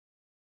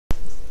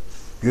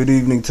Good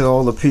evening to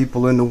all the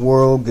people in the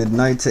world. Good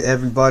night to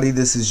everybody.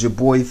 This is your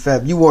boy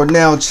Fat. You are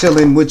now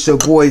chilling with your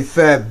boy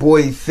Fat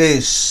Boy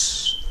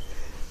Fish.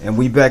 And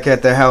we back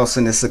at the house,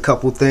 and it's a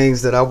couple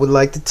things that I would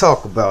like to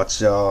talk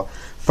about, y'all.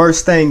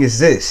 First thing is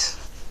this.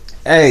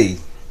 Hey,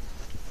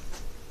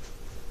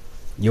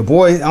 your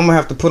boy, I'm gonna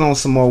have to put on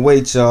some more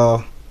weight,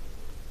 y'all.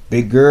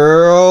 Big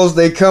girls,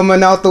 they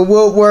coming out the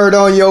woodward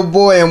on your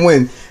boy. And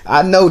when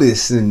I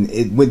notice, and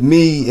with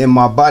me and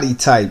my body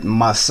type,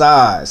 my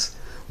size,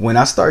 when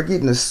I start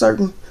getting a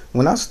certain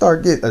weight,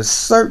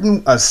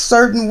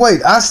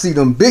 I see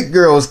them big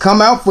girls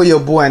come out for your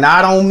boy. And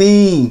I don't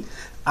mean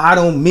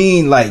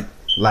like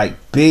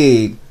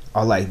big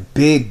or like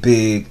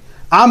big.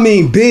 I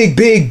mean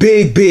big. You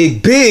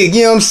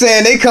know what I'm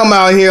saying? They come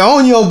out here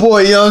on your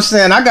boy, you know what I'm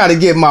saying? I gotta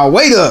get my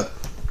weight up.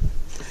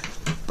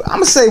 But I'm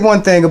gonna say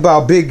one thing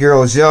about big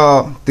girls,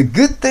 y'all. The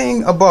good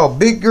thing about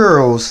big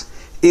girls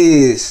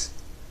is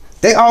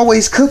they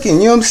always cooking,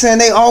 you know what I'm saying?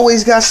 They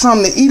always got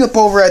something to eat up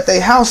over at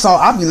their house.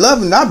 I be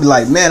loving it. I be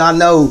like, man, I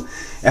know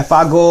if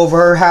I go over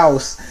her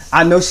house,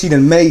 I know she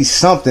done made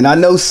something. I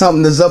know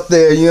something is up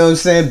there, you know what I'm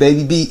saying?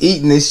 Baby be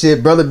eating this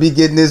shit. Brother be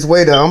getting his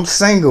weight up. I'm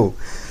single.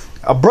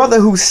 A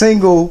brother who's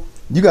single,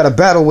 you got to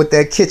battle with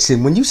that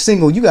kitchen. When you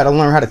single, you got to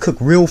learn how to cook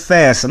real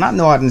fast. And I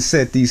know I done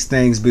said these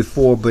things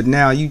before, but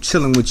now you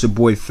chilling with your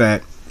boy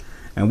Fat.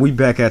 And we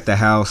back at the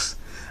house.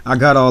 I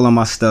got all of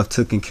my stuff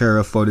taken care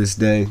of for this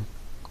day.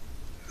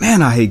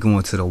 Man, I hate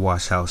going to the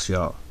wash house,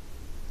 y'all.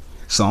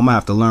 So I'm going to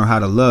have to learn how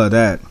to love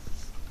that.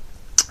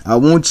 I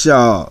want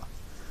y'all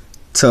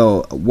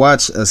to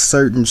watch a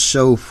certain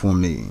show for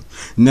me.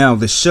 Now,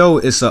 the show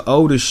is an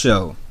older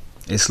show.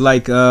 It's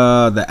like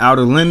The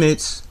Outer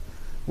Limits.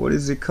 What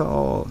is it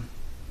called?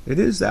 It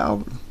is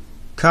the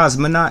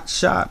Cosmonaut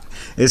Shop.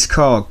 It's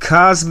called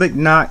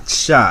Cosmonaut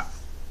Shop.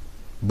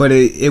 But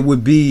it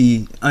would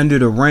be under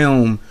the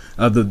realm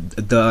of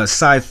the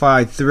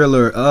sci-fi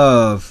thriller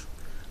of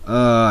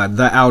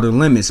The Outer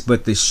Limits.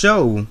 But the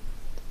show,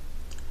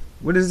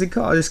 what is it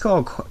called? It's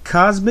called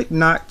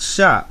Cosmonaut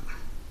Shop.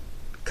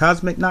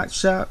 Cosmonaut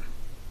Shop.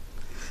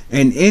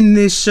 And in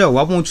this show,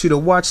 I want you to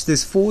watch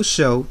this full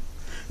show,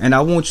 and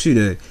I want you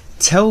to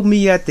tell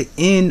me at the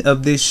end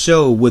of this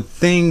show would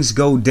things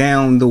go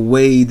down the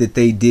way that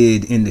they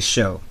did in the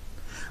show.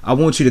 I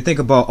want you to think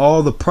about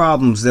all the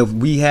problems that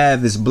we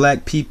have as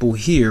black people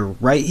here,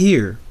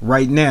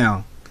 right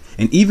now.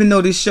 And even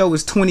though this show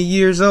is 20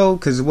 years old,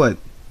 because what?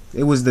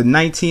 It was the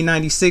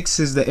 1996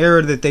 is the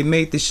era that they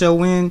made the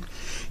show in.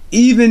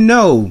 Even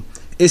though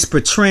it's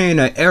portraying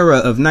an era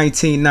of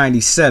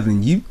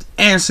 1997, you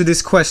answer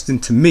this question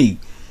to me.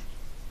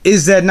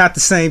 Is that not the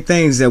same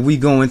things that we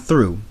going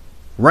through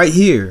right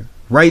here,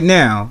 right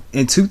now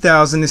in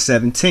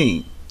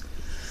 2017?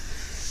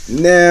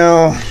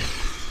 Now,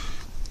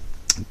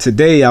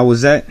 today I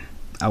was at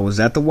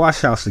the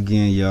wash house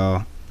again,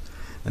 y'all.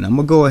 And I'm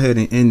gonna go ahead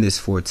and end this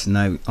for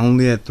tonight.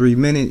 Only at 3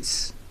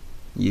 minutes.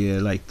 Yeah,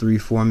 like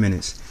 3-4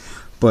 minutes.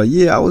 But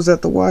yeah, I was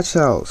at the wash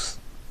house.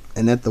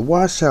 And at the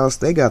wash house,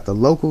 they got the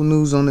local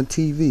news on the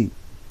TV.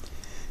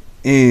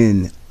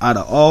 And out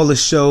of all the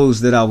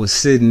shows that I was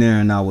sitting there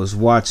and I was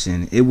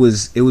watching, it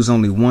was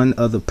only one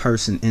other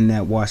person in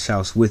that wash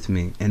house with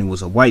me. And it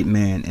was a white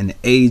man, and the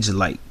age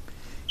like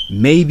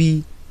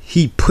maybe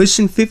he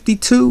pushing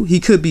 52. He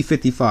could be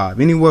 55.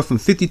 Anywhere from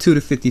 52 to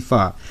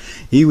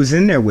 55. He was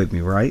in there with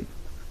me, right?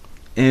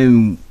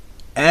 And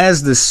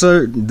as the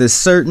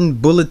certain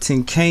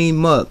bulletin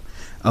came up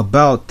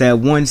about that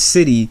one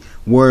city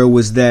where it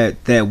was that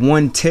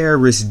one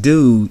terrorist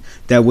dude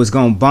that was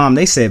gonna bomb,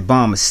 they said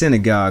bomb a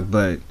synagogue,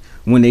 but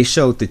when they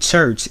showed the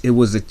church, it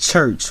was a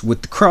church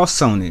with the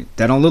cross on it.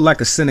 That don't look like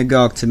a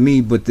synagogue to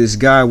me, but this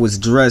guy was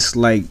dressed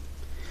like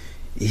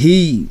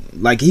he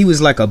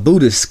was like a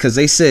Buddhist, because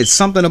they said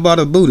something about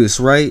a Buddhist,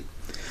 right?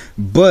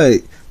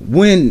 But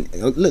when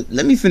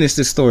let me finish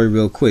this story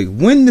real quick.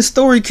 When the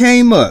story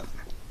came up,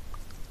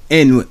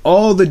 and with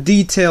all the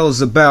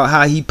details about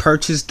how he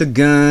purchased the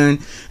gun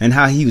and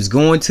how he was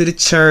going to the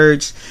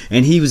church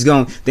and he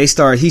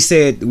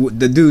said,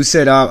 the dude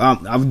said,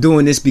 I'm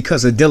doing this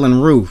because of Dylan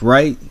Roof,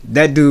 right?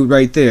 That dude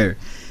right there.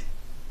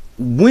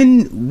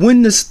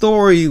 When the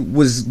story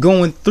was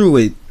going through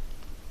it,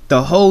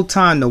 the whole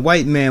time the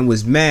white man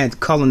was mad,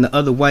 calling the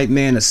other white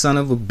man a son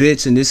of a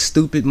bitch and this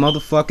stupid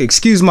motherfucker.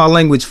 Excuse my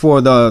language for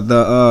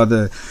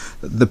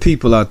the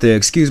people out there.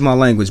 Excuse my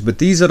language, but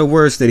these are the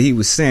words that he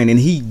was saying,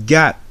 and he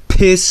got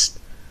pissed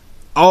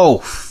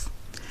off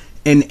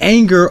and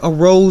anger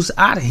arose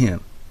out of him.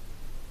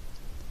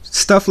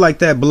 Stuff like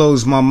that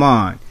blows my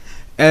mind.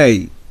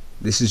 Hey,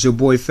 this is your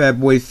boy Fat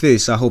Boy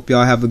Fish. I hope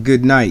y'all have a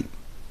good night.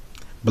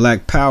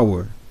 Black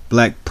power,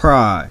 black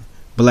pride,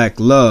 black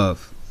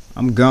love.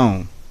 I'm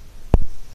gone.